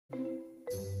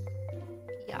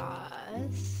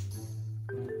Yes.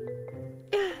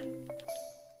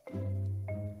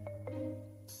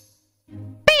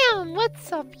 Bam!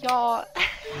 What's up, y'all?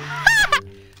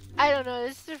 I don't know,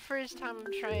 this is the first time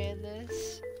I'm trying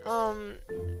this.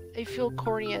 I feel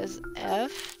corny as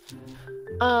F.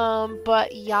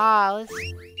 But yeah, let's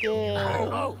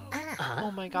go.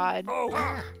 Oh my god. Oh my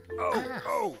god.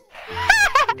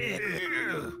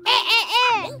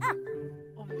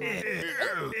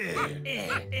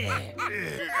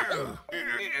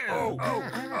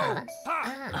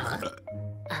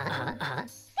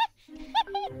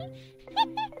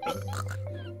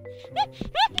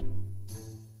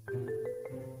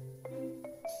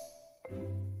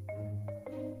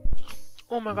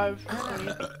 Oh my god, it's so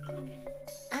funny.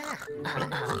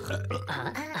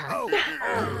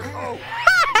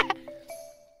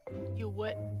 You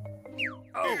what?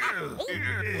 Oh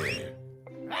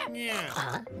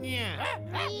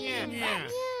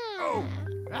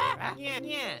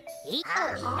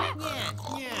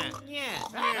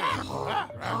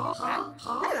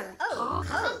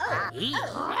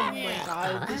my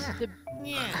god, this is the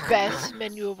best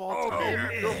menu of all time.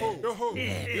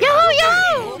 Yo!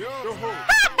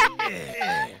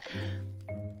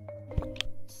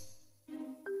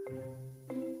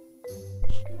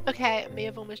 Okay, I may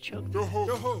have almost choked.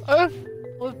 Oh,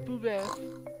 let's do this.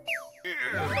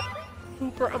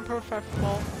 Super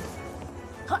unprofessional.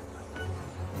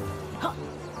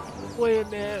 Wait a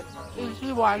minute. Is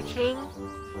he watching?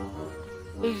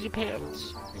 Lazy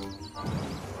pants.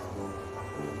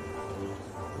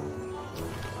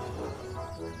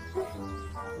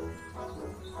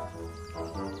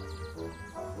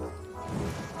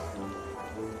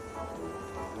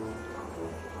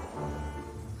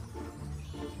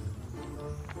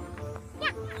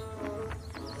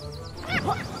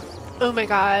 Oh my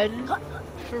god.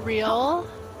 For real?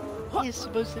 He's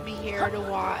supposed to be here to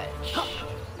watch.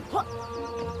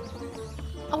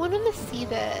 I want him to see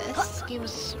this.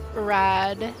 Game's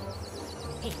rad.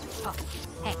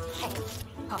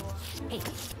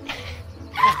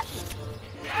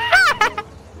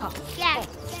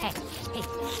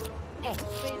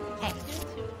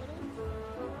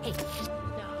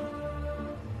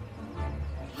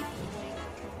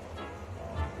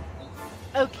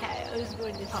 Okay, I was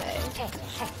going to say.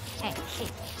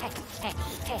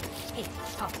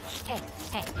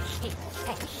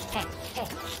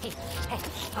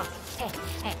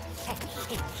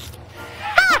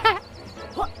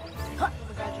 Oh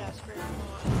my god, Jasper.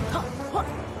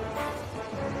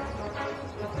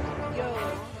 Yo.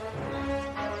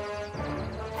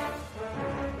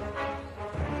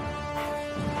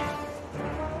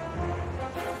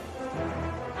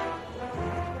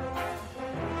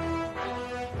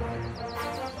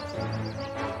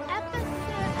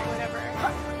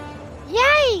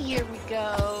 Yay! Here we go.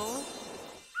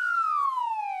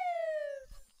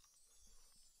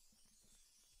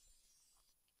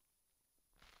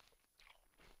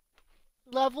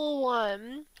 Level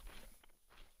 1.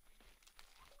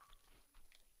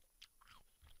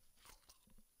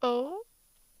 Oh.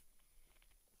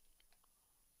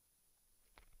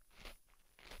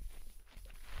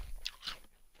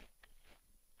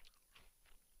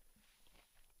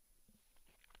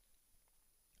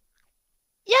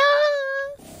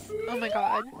 Yes! Oh my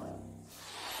god.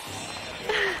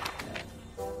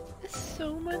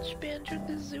 So much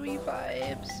Banjo-Kazooie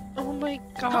vibes. Oh my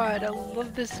god, I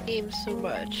love this game so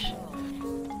much.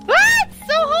 Ah, it's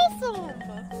so wholesome!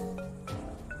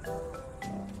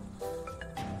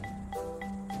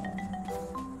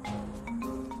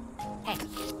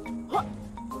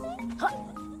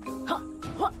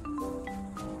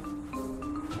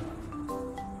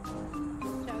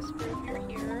 Jasper, if you're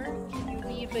here, can you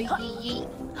leave a yeet?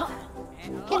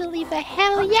 Can you leave a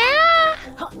hell yeah?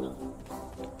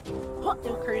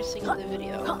 No cursing in the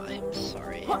video. I'm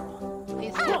sorry.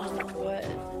 Please tell me what.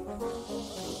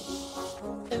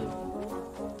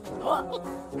 Oh.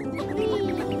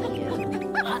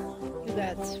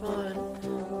 That's fun.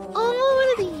 Oh, one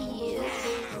of these.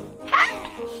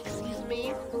 Excuse me.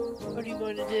 What are you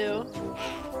going to do?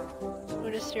 You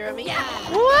going to stare at me? Yeah.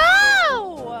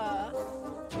 Wow!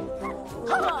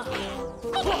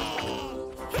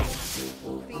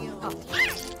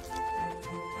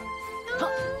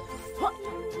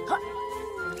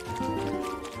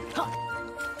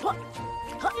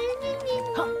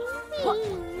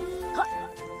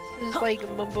 This is like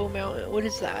Mumbo Mountain. What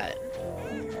is that?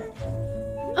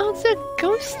 Oh, it's a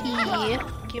ghosty.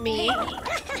 Gimme.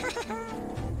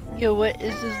 Yo, what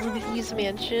is this, Luigi's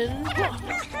Mansion?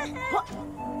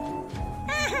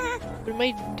 What am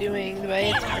I doing? Do I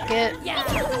attack it?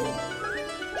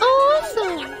 Oh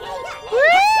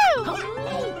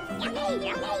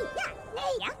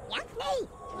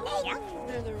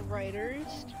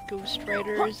Ghost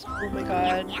Riders. Oh my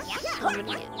god, so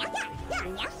many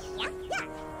ghosts.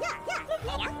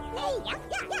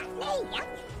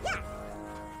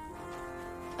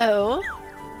 Oh,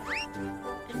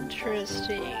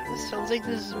 interesting. Sounds like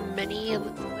there's many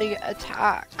like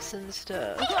attacks and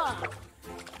stuff.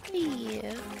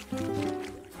 Yeah.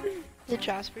 Did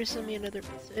Jasper send me another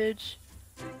message?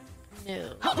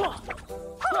 No.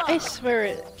 I swear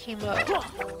it came up.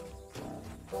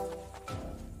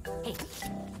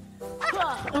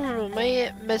 I don't know,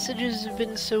 my messages have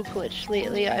been so glitched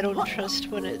lately, I don't trust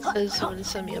when it says someone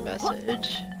sent me a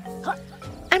message.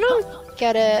 I don't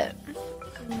get it.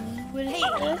 What is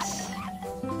this?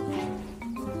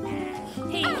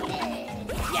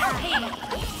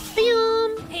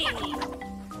 Boom!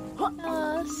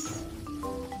 Yes.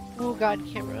 Oh god,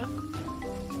 camera.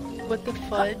 What the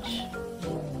fudge?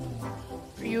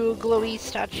 Are you a glowy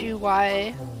statue?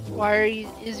 Why?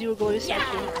 Is you a glowy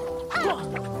statue?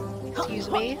 Excuse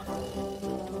me?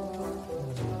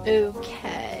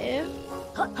 Okay.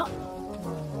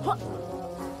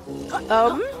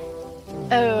 Oh,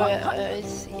 I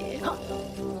see.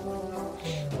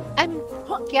 I'm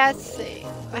guessing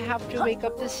I have to wake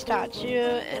up the statue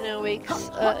and it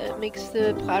makes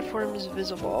the platforms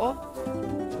visible.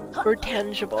 Or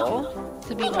tangible,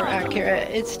 to be more accurate.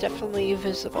 It's definitely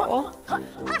visible.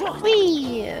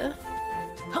 Whee!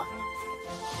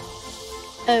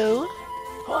 Oh.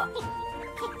 I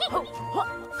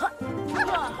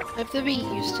have to be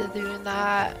used to doing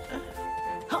that.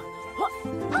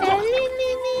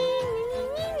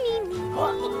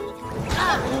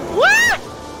 What?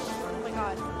 Oh my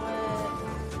god,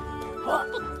 what?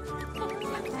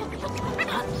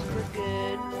 Super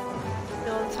good.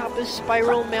 On top of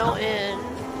Spiral Mountain.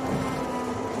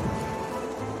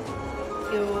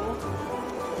 Yo.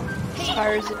 This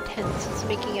fire is intense, it's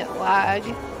making it lag.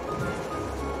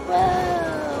 Whoa!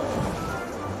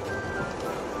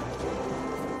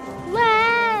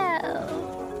 Wow!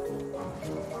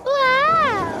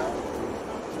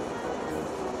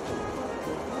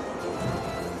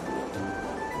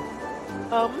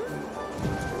 Wow!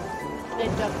 Can I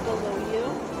duck below you?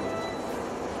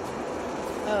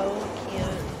 Oh,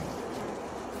 can't.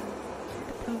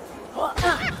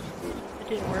 It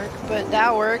didn't work, but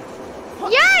that worked.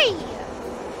 Yay!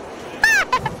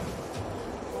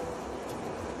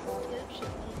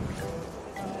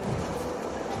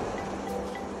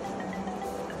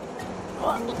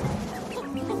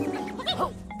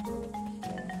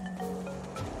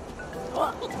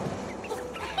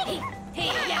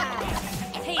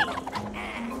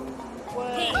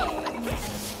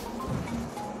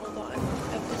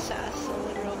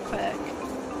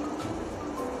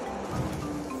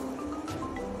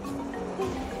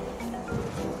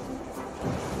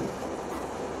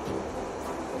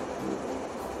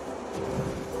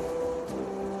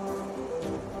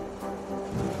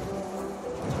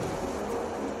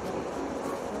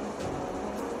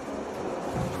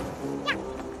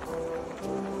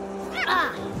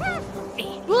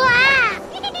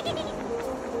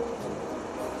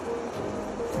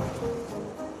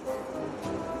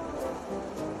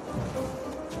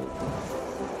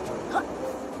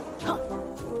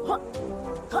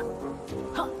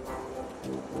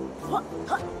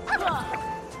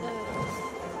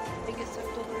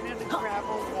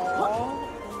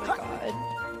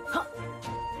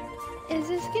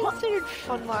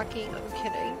 Unlocking, I'm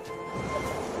kidding.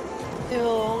 It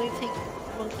will only take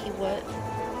monkey what?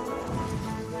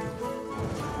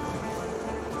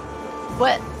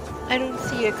 What? I don't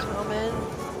see a comment.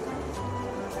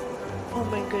 Oh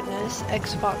my goodness,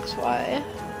 Xbox Y.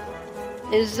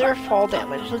 Is there fall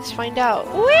damage? Let's find out.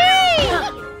 Whee!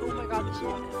 Oh my god, this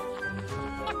one.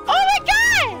 Oh my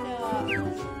god!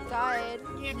 Died.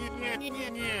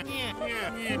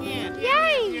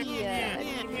 Yay!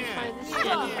 Find the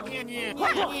stuff. Wait a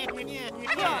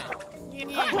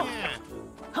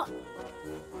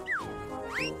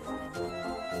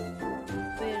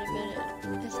minute.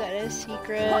 Is that a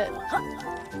secret?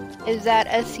 Is that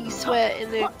SC sweat in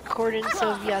the accordance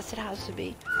of yes, it has to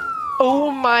be.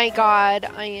 Oh my god,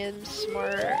 I am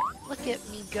smart. Look at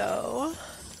me go.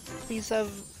 Please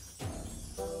have.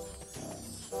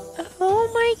 Oh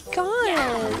my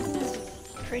god! This is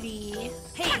pretty.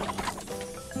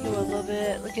 Oh, I love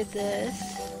it. Look at this.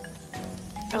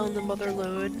 Found the mother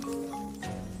lode.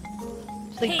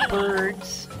 It's like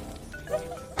birds.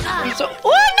 So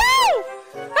oh no!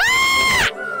 Ah!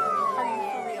 Are you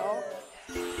for real?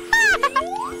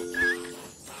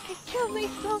 I killed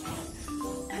myself.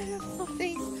 I have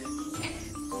nothing.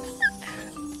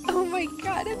 Oh my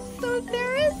god, I'm so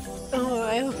embarrassed. Oh,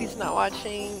 I hope he's not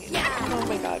watching. Oh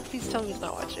my god, please tell me he's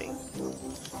not watching.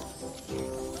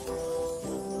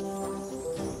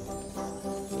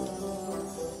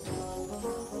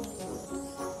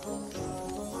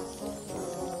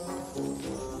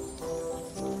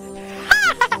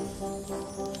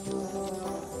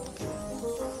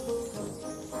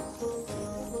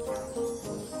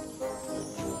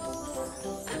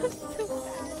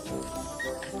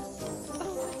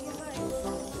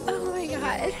 Oh my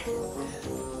god.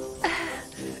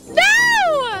 No!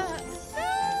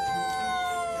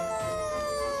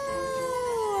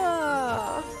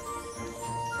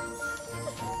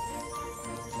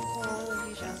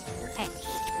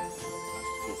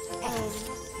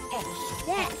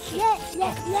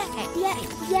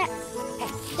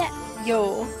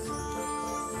 Yo.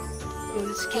 Oh,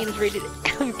 this game's rated.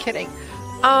 I'm kidding.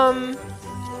 What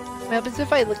happens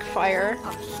if I lick fire?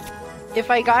 If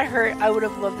I got hurt, I would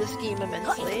have loved this game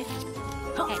immensely.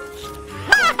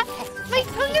 My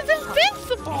tongue is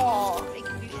invincible! I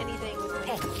can do anything with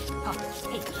my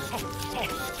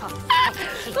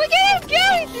Look at him go!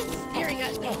 He's just staring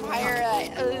at the fire.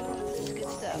 This is good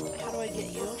stuff. How do I get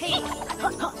you?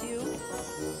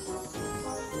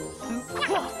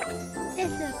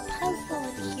 There's a puzzle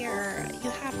in here. You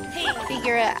have to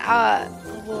figure it out.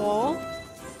 Well,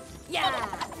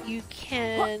 you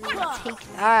can take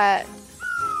that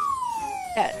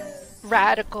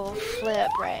radical flip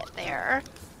right there.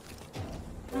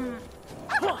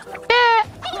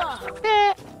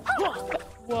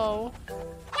 Whoa.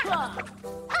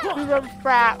 We run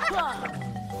frap.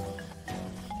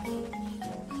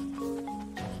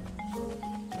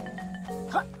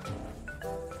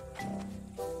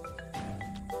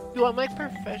 You want my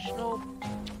professional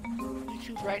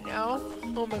YouTube right now?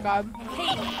 Oh my god.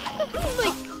 I'm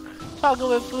like talking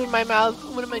with food in my mouth.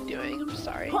 What am I doing? I'm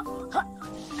sorry.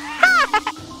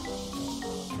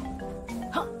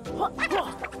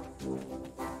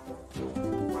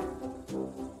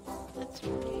 That's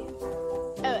funny.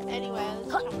 Oh, anyway,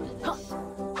 let's jump into this.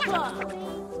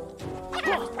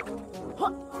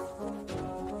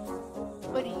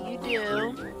 What do you do?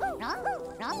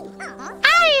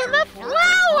 I am a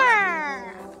flower!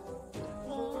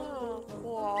 Oh,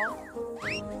 cool.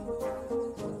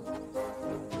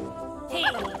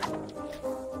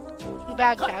 Too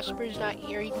bad Casper's not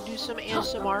here. He can do some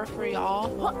ASMR for y'all.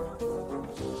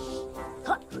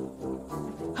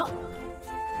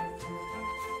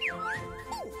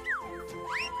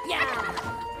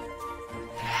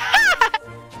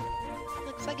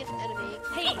 Looks like an enemy.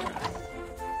 Okay.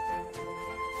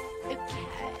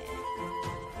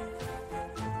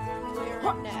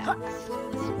 Where next?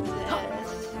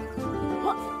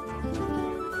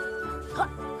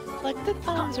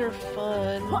 Collectathons are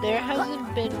fun. There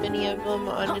hasn't been many of them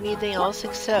on anything else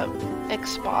except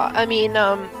Xbox. I mean,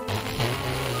 the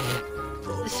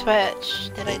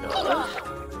Switch that I know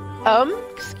of.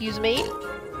 Excuse me?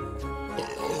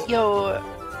 Yo,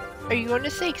 are you going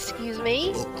to say excuse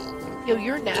me? Yo,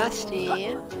 you're nasty.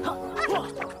 I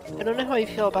don't know how I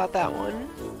feel about that one.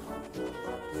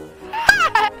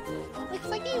 Looks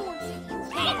like he wants to eat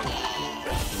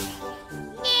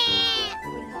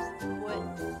what?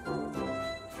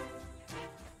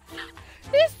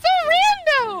 It's so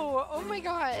random! Oh my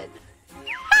god.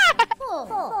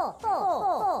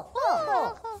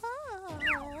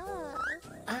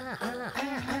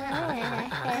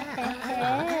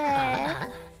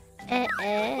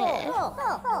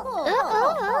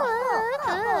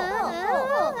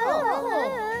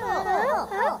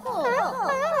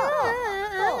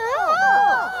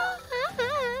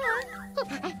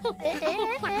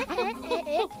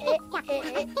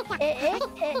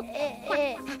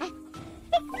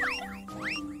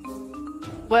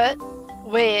 What?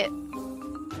 Wait.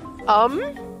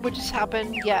 What just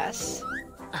happened? Yes.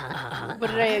 What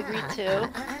did I agree to?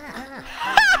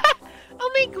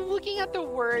 I'm like looking at the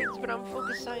words, but I'm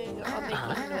focusing on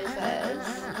making noises.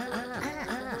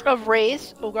 Of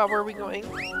race? Oh god, where are we going?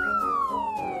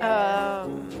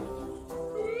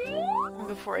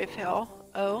 Before I fail.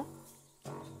 Oh.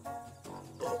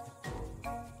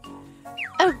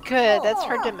 Oh good, that's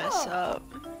hard to mess up.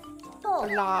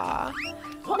 Blah.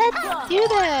 Let's do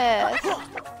this!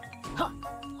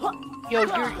 Yo,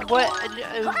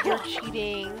 you're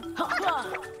cheating.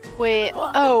 Wait,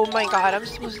 oh my god, I'm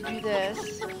supposed to do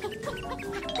this.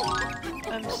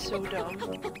 I'm so dumb.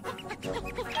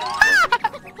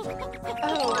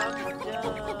 Oh, I'm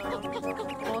dumb.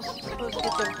 I'm also supposed to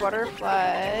get the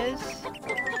butterflies.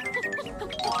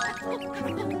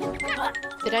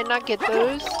 Did I not get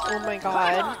those? Oh my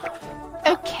god.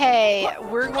 Okay,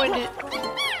 we're going to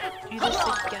do this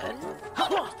again.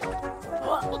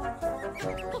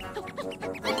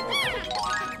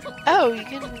 Oh, you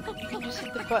can just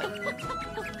hit the button.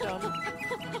 Dumb.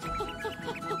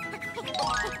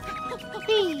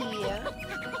 Hey.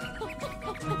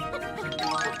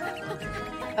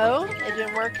 Oh, it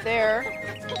didn't work there.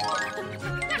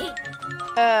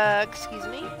 Excuse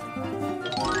me? Do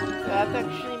I have to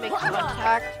actually make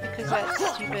contact because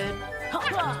that's stupid?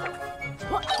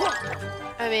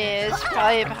 I mean, it's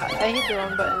probably I hit the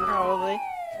wrong button, probably.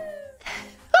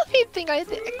 I think I hit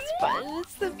the X button,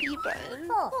 it's the B button.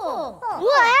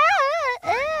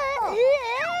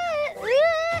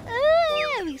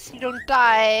 At least you don't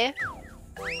die.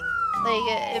 Like,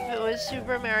 if it was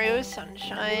Super Mario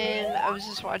Sunshine, I was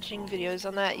just watching videos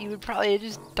on that, you would probably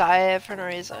just die for no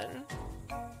reason.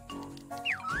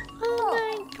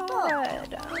 Oh my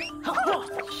god.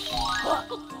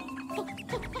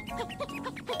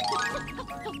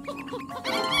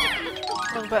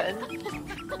 Wrong button.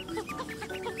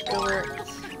 It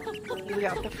works. You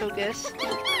got the focus.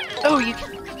 Oh, you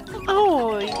can.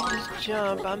 Oh, you can just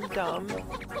jump. I'm dumb.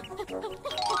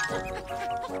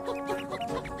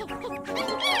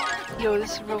 Yo,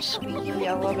 this is real squeaky.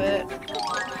 I love it.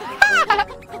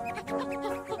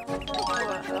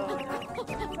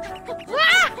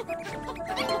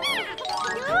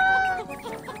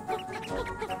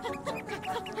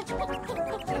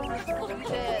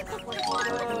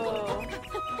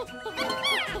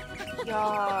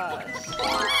 Yes.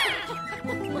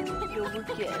 Yo, we're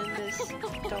getting this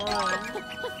done.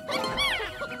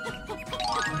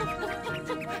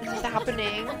 This is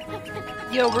happening.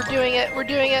 Yo, we're doing it. We're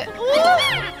doing it. Ooh!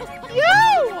 Yo!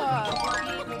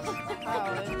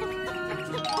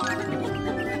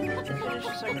 The finish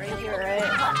is like right here, right?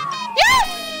 Yes!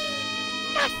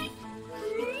 Yes! We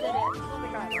did it. Oh my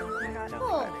god. Oh my god. Oh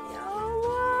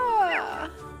my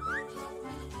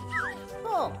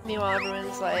god. Meanwhile,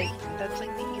 everyone's like, that's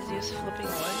like the easiest flipping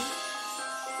one.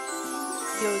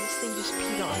 Yo, this thing just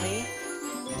peed on me.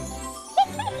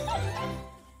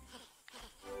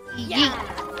 Yeah.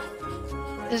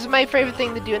 This is my favorite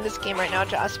thing to do in this game right now,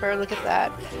 Jasper. Look at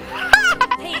that.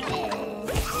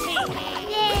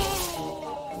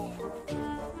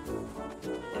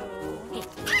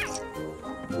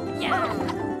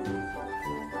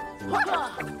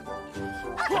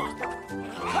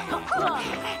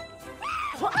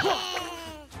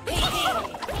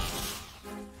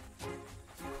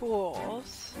 Cool.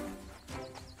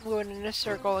 I'm going in a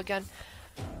circle again.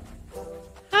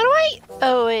 How do I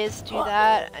always do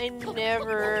that? I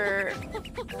never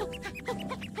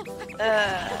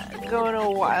go in a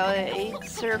wide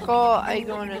circle. I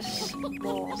go in a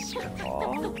small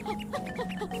circle.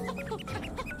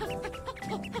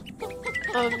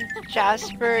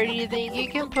 Jasper, do you think you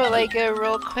can put like a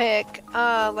real quick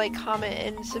like comment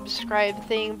and subscribe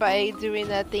thing by doing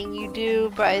that thing you do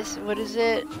by, what is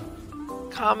it?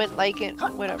 Comment, like it,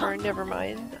 whatever, never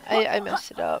mind. I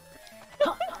messed it up.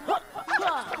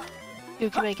 Ooh,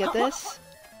 can I get this?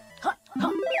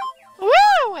 Woo!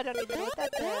 I don't even know what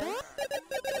that does.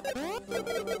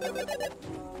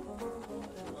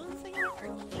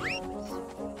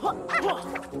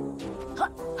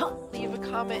 Leave a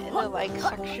comment in the like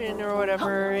section or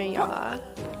whatever, yeah.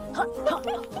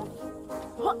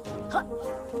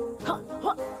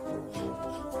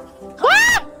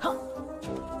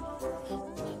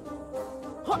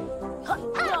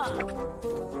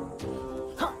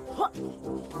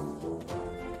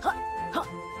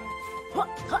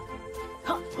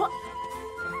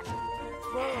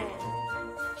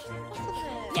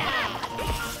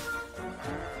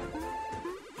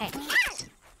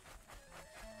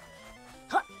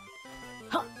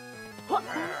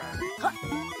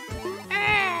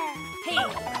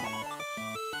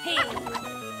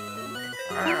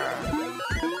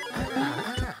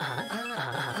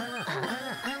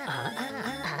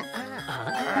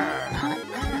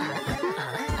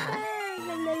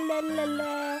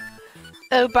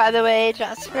 Oh, by the way,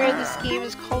 Jasper, this game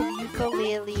is called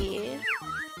Yooka-Laylee.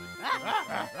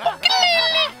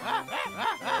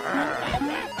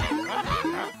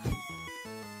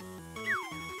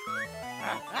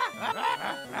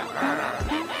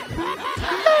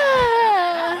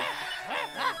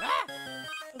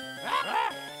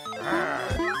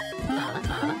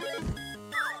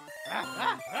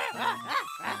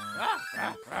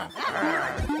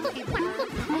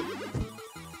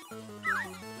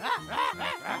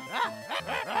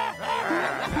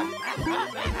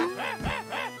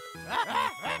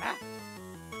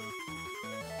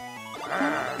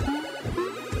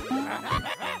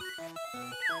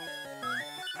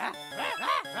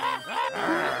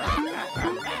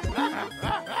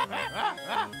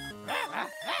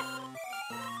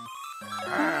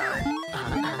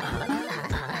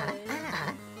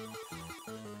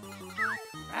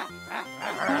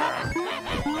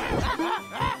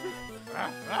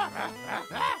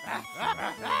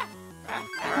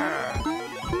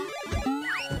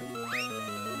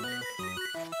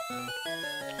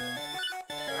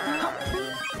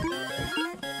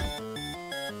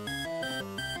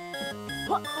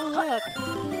 up?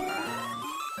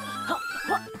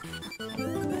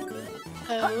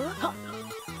 Oh.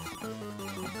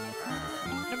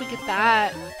 Let me get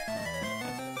that.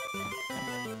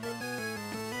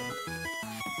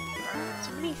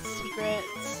 So many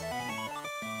secrets.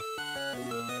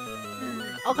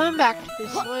 I'll come back to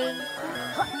this one.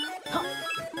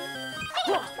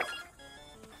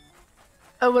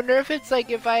 I wonder if it's like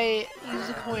if I use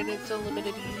a coin, it's a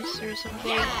limited use or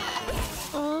something.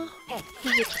 Oh,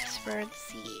 physics expert,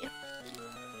 see.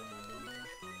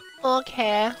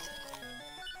 Okay.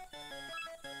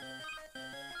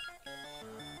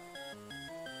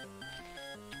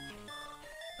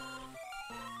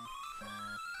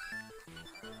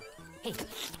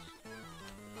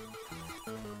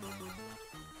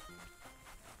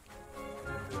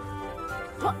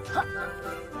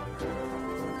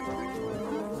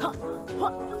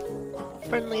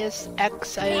 Friendliest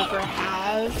ex I ever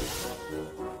have.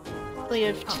 Only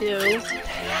have 2. I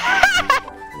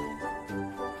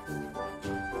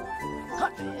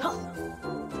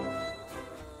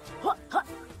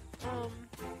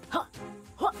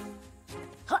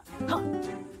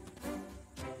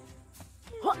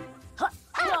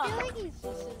feel like he's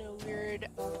just in a weird.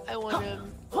 I want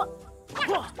him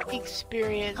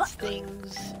experience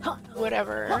things,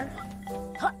 whatever.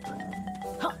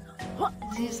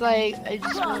 He's like, I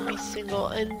just want to be single,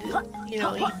 and you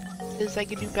know, he says I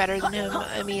could do better than him.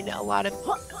 I mean, a lot of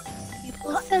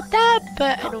people said that,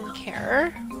 but I don't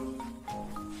care.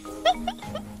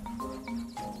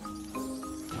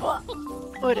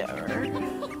 Whatever.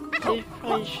 I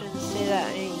probably shouldn't say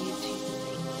that in a YouTube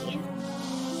thingy.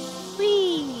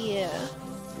 Whee!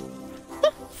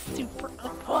 Super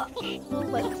unprofessional.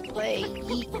 Let's play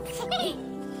Yeet.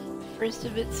 First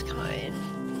of its kind.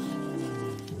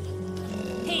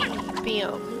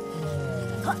 Bam.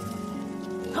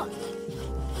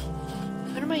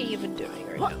 What am I even doing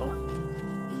right now?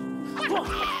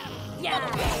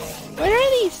 What are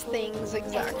these things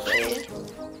exactly?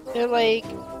 They're like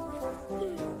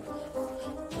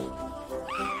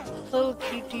little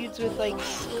cute dudes with like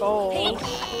skulls.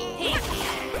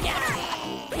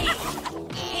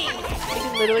 I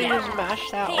can literally just mash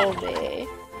that all day.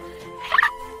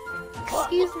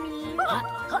 Excuse me.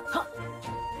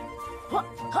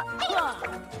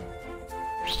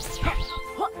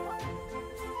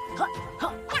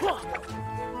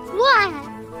 What?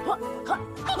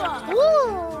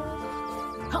 Ooh.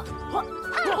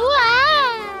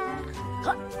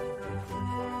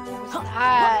 What's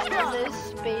that? This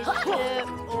spaceship?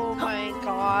 Oh my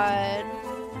god.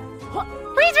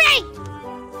 Freeze ray!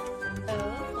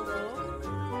 Oh,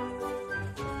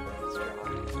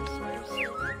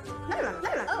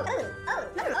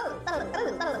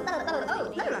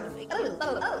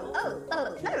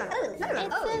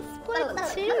 It's a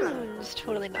Splatoon. It's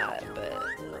totally not, but.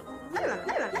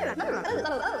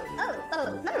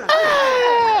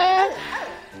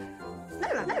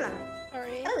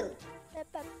 Sorry.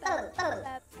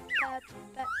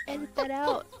 Edit that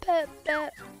out. I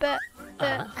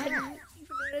didn't even know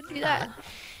how to do that.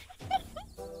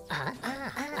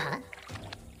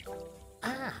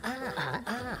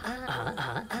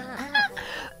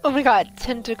 Oh my god,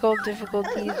 tentacle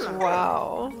difficulties,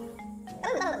 wow.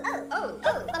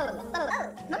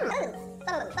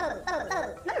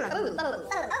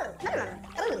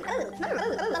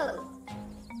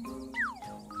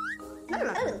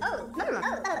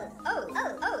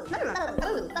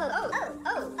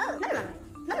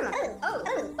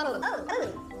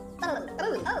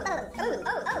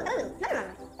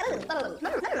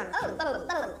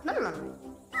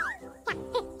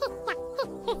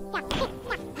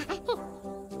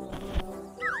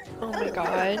 Oh my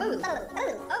god.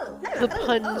 The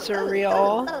puns are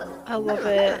real. I love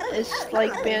it. It's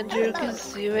like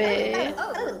Banjo-Kazooie.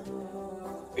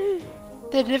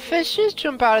 Did the fish just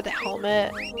jump out of the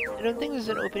helmet? I don't think there's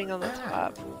an opening on the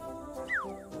top.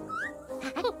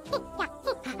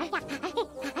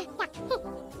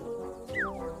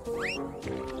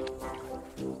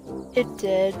 It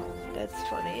did. That's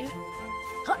funny.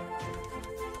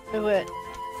 Wait, what?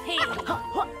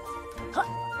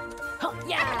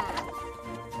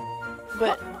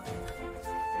 But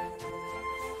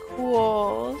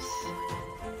cools.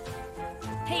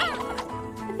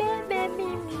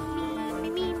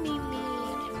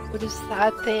 What is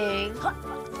that thing?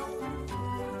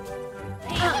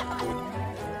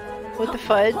 What the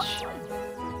fudge?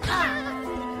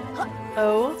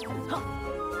 Oh.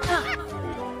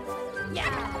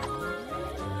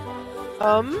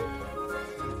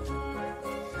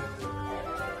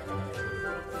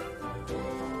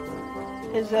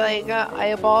 Is it like an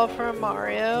eyeball from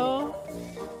Mario?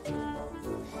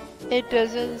 It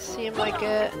doesn't seem like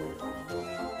it.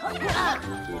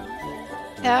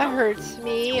 That hurts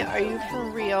me. Are you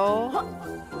for real?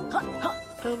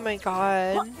 Oh my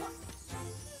god.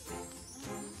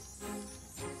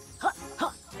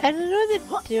 I don't know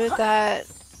what to do with that.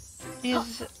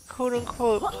 These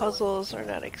quote-unquote puzzles are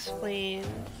not explained.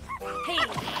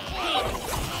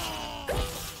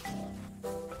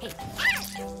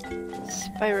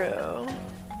 Spyro.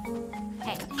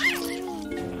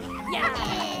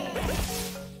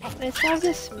 Let's have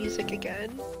this music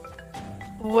again.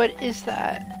 What is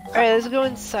that? Alright, let's go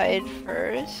inside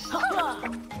first.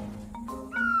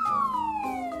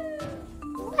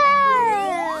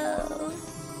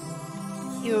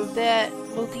 You have that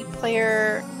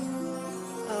multiplayer.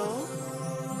 Oh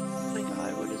my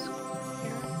god, what is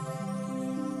here?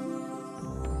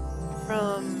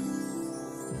 From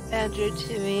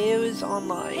Banjo-Tooie, it was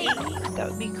online. That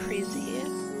would be crazy.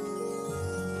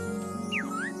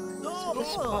 So the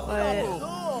spotlight.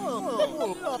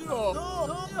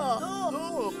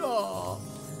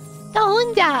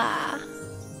 Donda!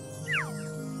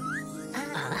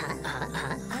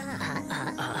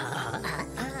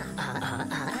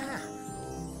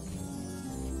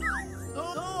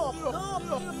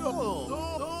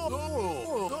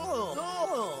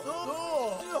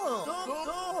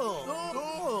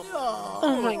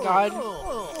 Oh my god.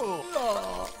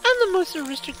 I'm the most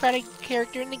aristocratic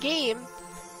character in the game.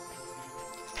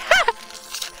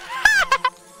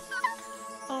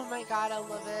 Oh my god, I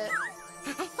love it.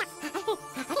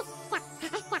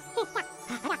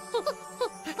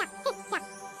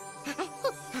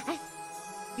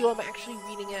 Yo, I'm actually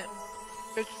reading it.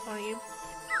 It's funny.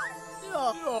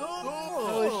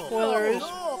 Oh, spoilers.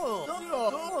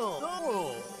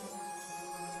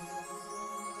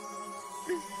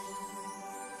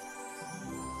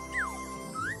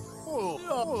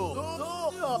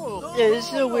 Yeah,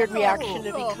 this is a weird reaction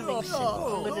to becoming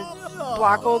single. I'm gonna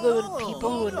block all the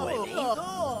people who annoy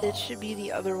me. It should be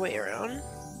the other way around.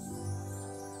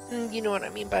 You know what I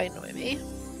mean by annoy me.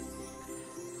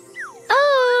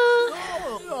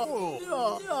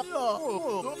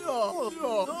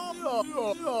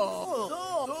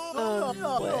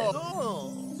 What?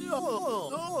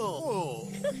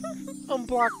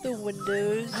 Unblock the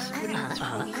windows? What are you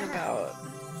talking about?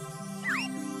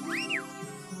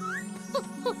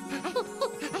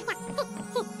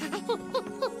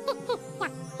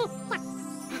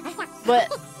 What?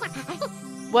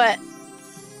 What?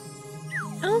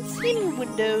 I don't see any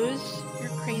windows.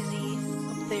 You're crazy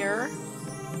up there.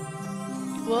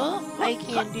 Well, I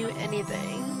can't do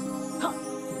anything.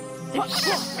 There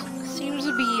seems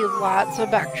to be lots of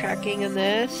backtracking in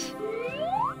this.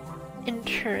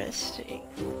 Interesting.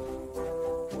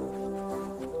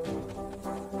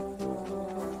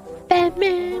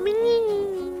 Batman.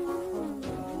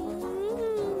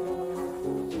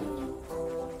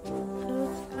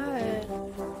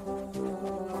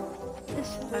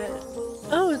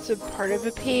 Oh, it's a part of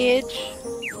a page.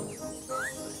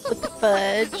 What the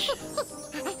fudge?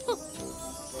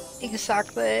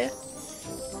 Exactly.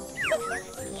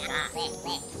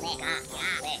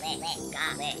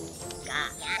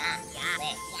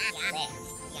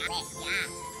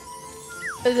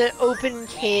 There's an open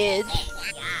cage.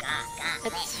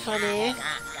 That's funny.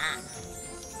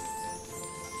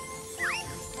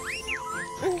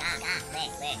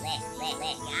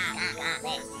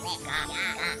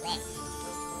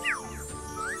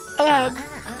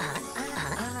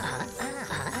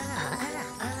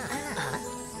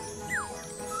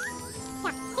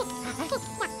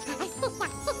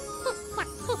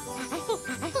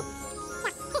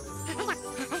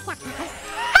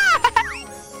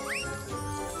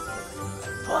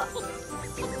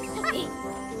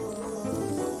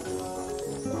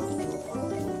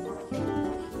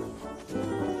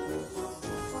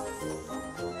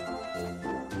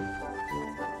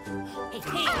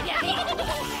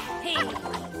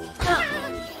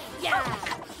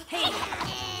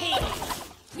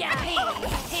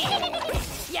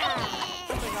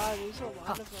 There's a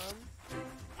lot of them.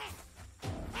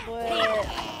 What?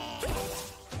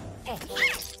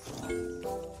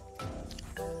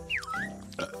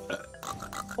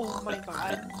 Oh my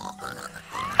god.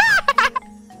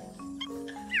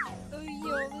 Oh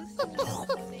yo, this is so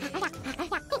funny.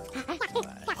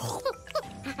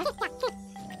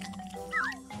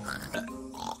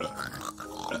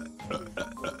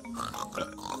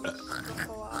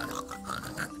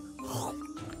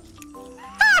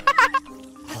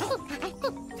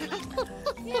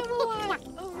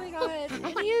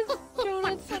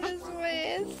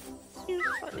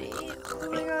 Oh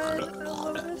my god, I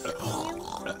love this game.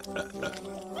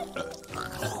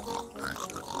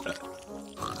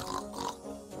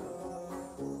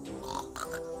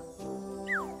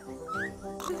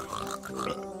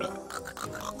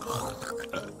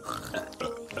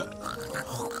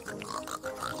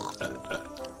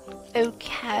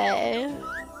 Okay.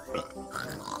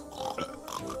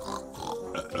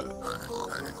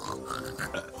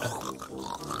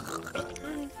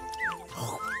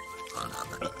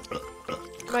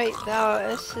 Right now,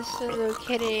 assist in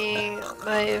locating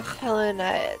my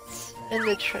felonites and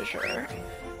the treasure.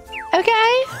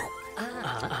 Okay?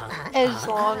 As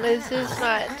long as it's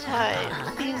not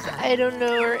time, because I don't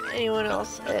know where anyone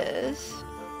else is.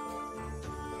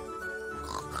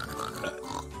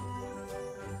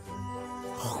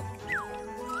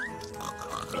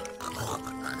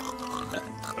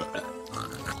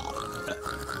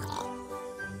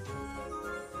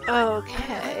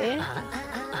 Okay.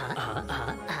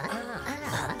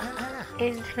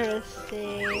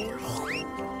 Interesting.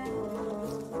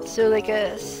 So like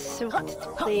a soaked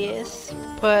place,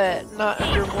 but not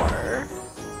underwater.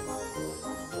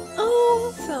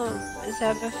 Oh, awesome. Does it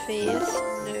have a face?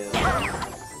 No.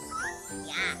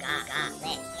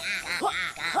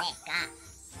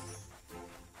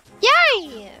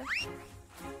 Yay!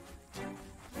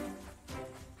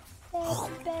 What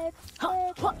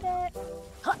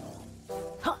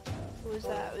was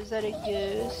that? Was that a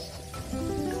ghost?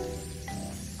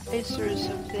 I saw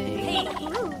something.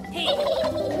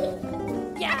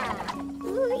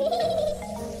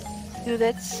 Ooh,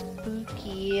 that's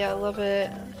spooky. I love it.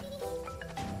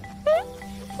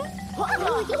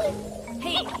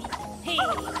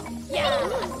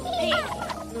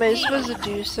 Am I supposed to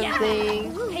do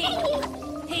something?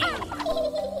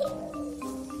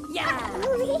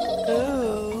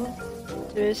 Oh.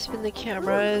 Do I spin the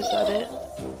camera? Is that it?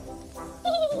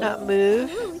 Not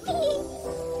move?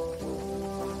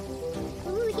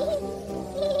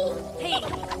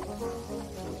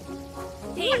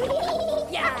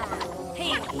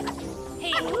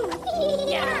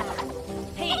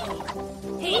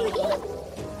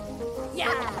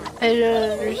 I don't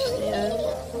understand.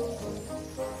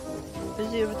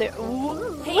 Is he over there?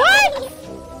 Ooh. What?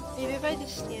 Maybe if I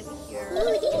just stand here.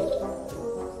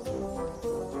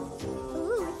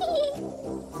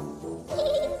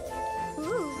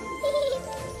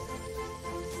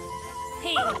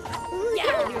 Yo,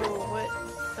 what?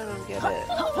 I don't get it.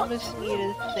 I must need a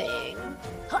thing.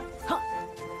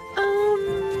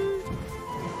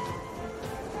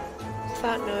 What's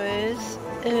that noise?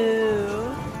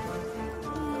 Oh.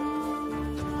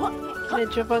 Can I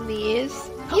jump on these?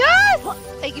 Yes!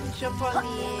 I can jump on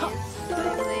these.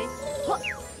 Finally.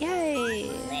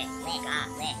 Yay!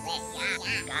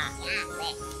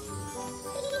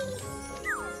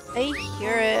 I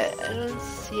hear it. I don't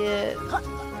see it.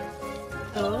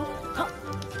 Oh?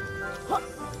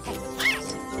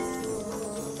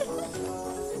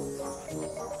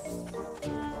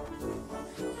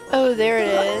 Oh, there it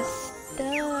is.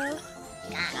 Duh.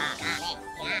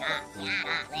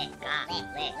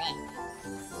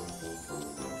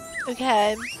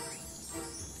 Okay.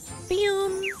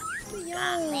 Bam!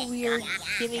 Yeah, we are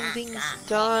getting things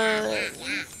done.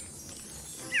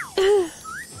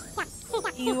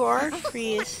 You are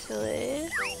free, silly.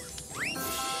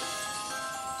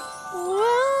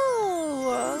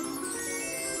 Whoa!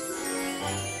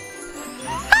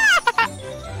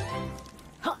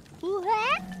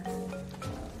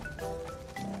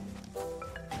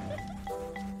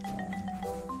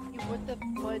 What the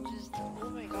fudge is that? Oh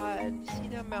my god, see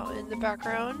that mountain in the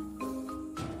background?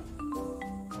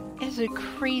 It has a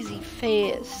crazy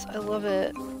face. I love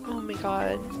it. Oh my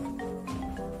god.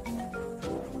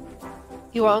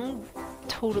 Yo, I'm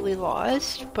totally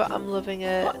lost, but I'm loving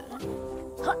it.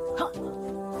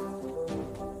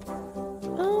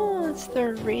 Oh, it's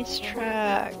the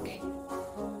racetrack.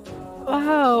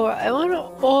 Wow, I went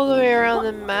all the way around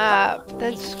the map.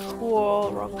 That's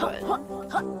cool. Wrong button.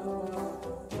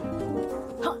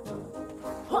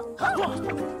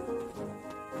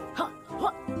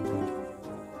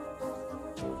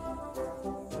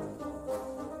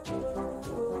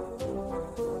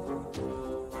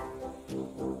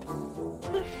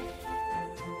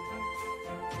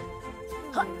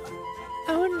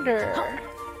 I wonder.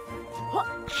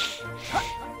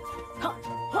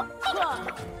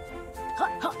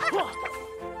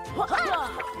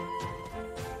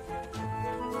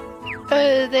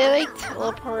 They like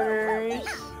teleporters.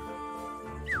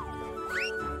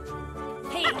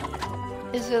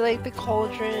 Is it like the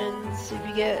cauldrons? If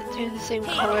you get two of the same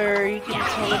color, you can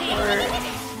teleport.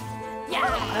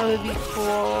 That would be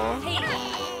cool.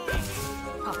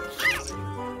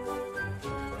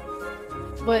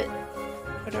 But,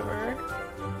 whatever.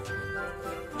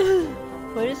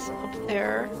 What is up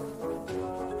there?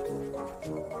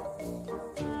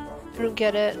 I don't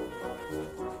get it.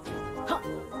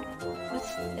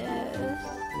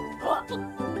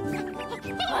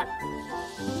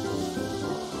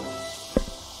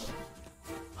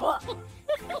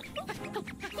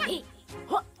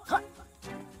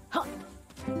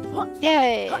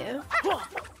 Yay!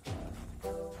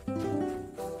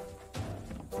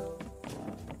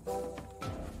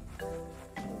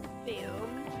 Bam.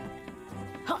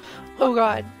 Oh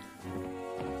god.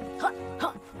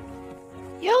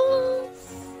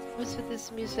 Yes! What's with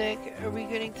this music? Are we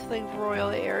getting to like royal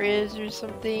areas or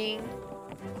something?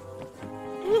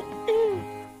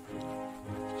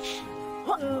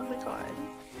 Oh my god.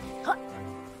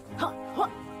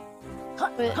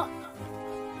 But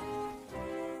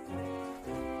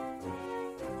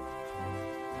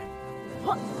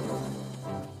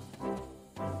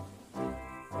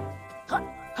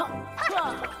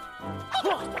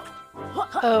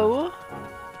oh.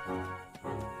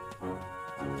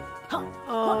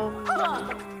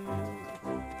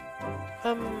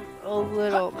 I'm a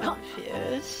little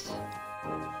confused.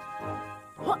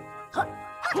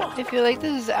 I feel like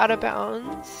this is out of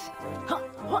bounds.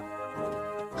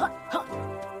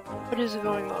 What is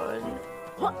going on?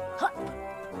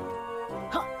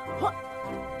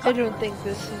 I don't think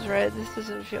this is right. This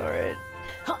doesn't feel right.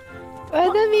 Why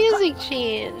did the music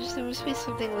change? There must be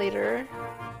something later.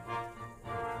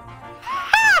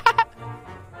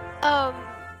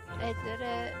 I did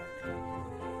it.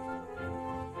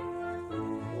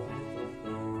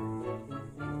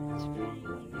 It's pretty.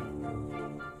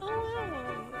 Oh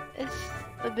wow. It's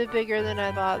a bit bigger than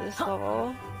I thought this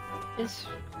level. It's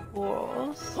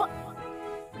cool.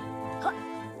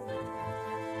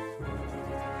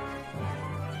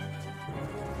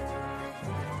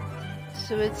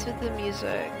 So it's with the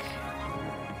music.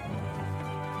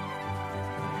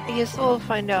 I guess we'll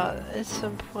find out at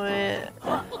some point.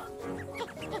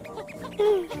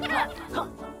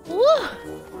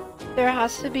 There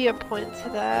has to be a point to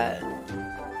that.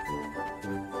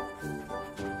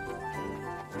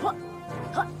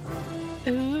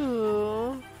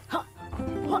 Ooh.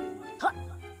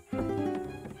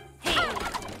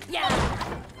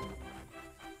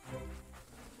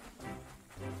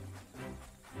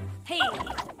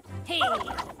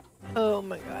 Oh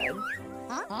my god.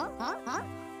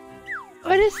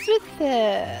 What is with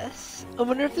this? I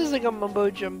wonder if there's like a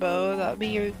mumbo jumbo. That'd be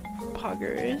your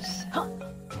poggers.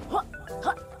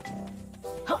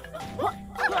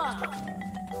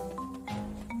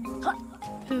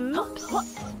 Oops.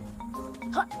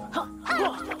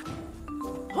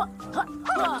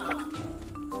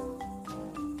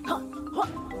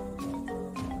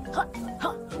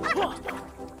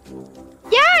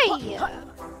 Yay!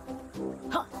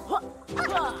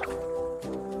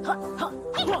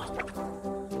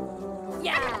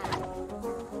 Yeah.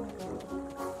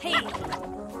 Hey.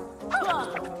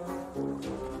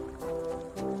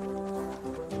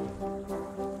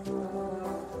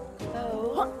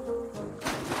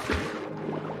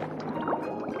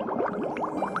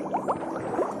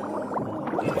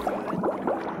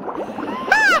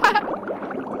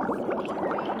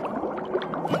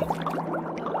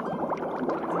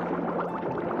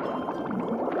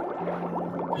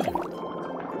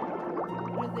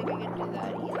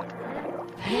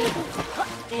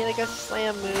 Need like a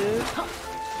slam move.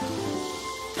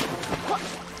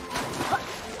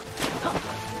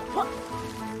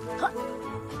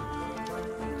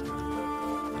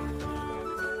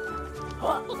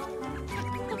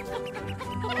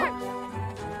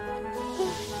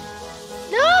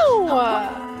 No!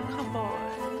 Come on.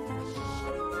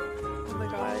 Oh my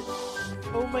god.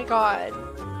 Oh my god.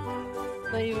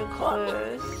 Not even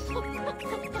close.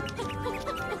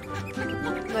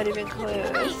 Not even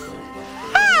close.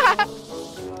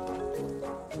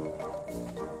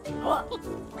 No!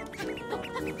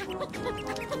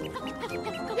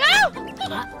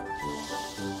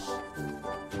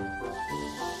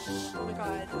 Oh my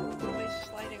god. Am I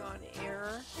sliding on air?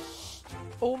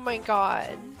 Oh my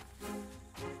god.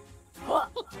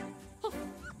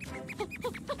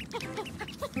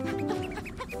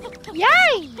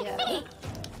 Yay!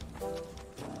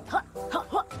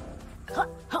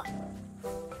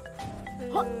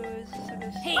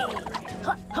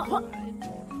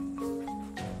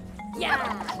 Yeah.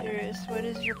 Serious, what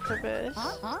is your purpose?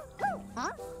 I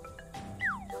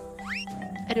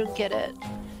don't get it.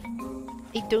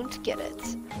 I don't get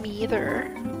it. Me either.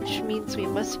 Which means we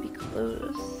must be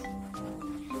close.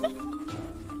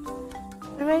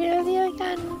 What am I doing with you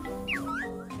again?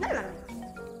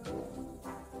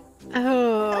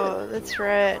 Oh, that's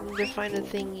right. I need to find a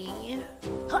thingy.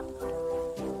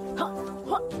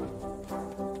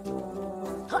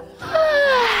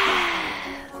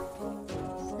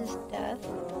 This is death.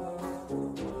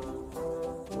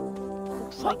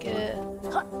 Looks like it.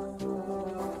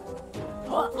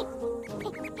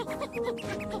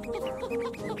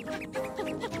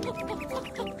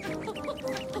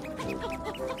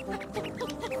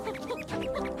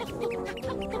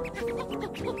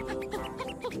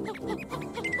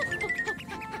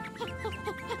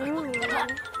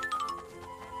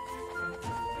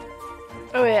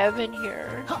 Oh wait, I've been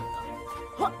here.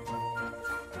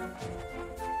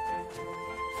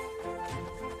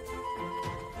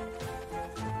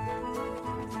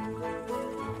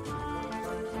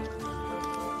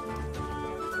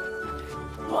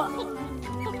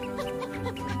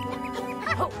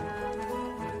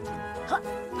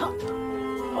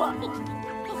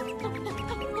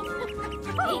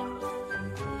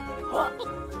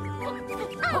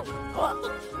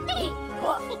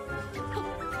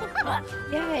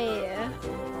 Yay!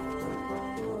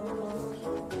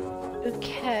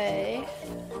 Okay.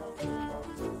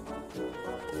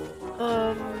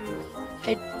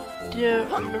 I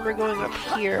don't remember going up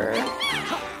here.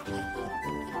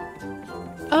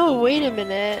 Oh, wait a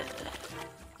minute.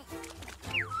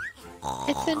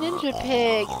 It's a ninja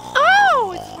pig.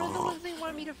 Oh, it's one of the ones they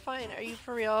wanted me to find. Are you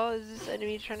for real? Is this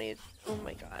enemy trying to... Oh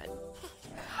my god.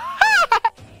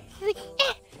 He's like,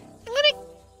 I'm gonna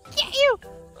get you!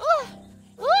 Ugh.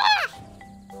 Ah!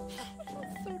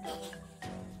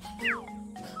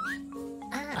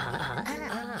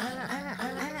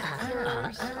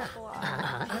 That's so dumb.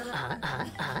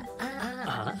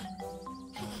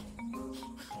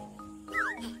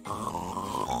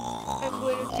 I'm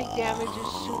going to take damage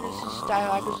as soon as this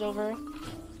dialogue is over.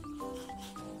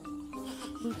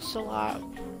 Boots a lot.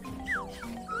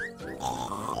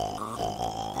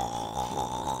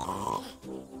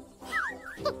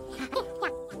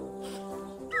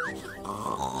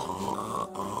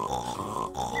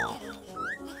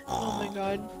 Oh my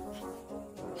god.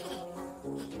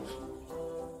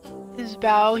 His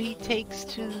bow he takes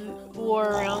to war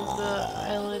around the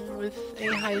island with a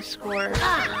high score.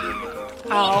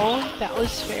 Ow, that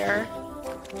was fair.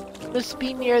 Must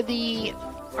be near the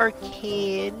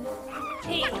arcade.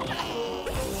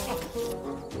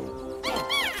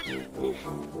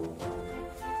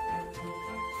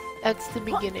 That's the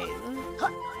beginning.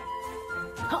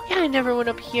 Yeah, I never went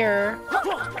up here.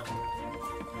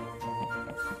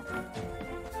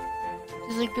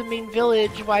 This is like the main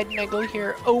village. Why didn't I go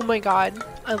here? Oh my god,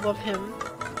 I love him.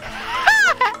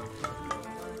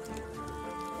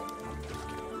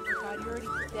 God, you're already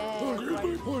dead.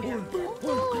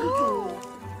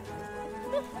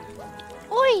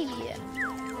 Oi!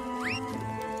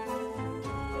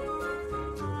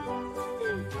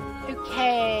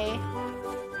 Okay.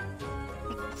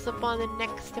 Pick this up on the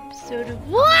next episode of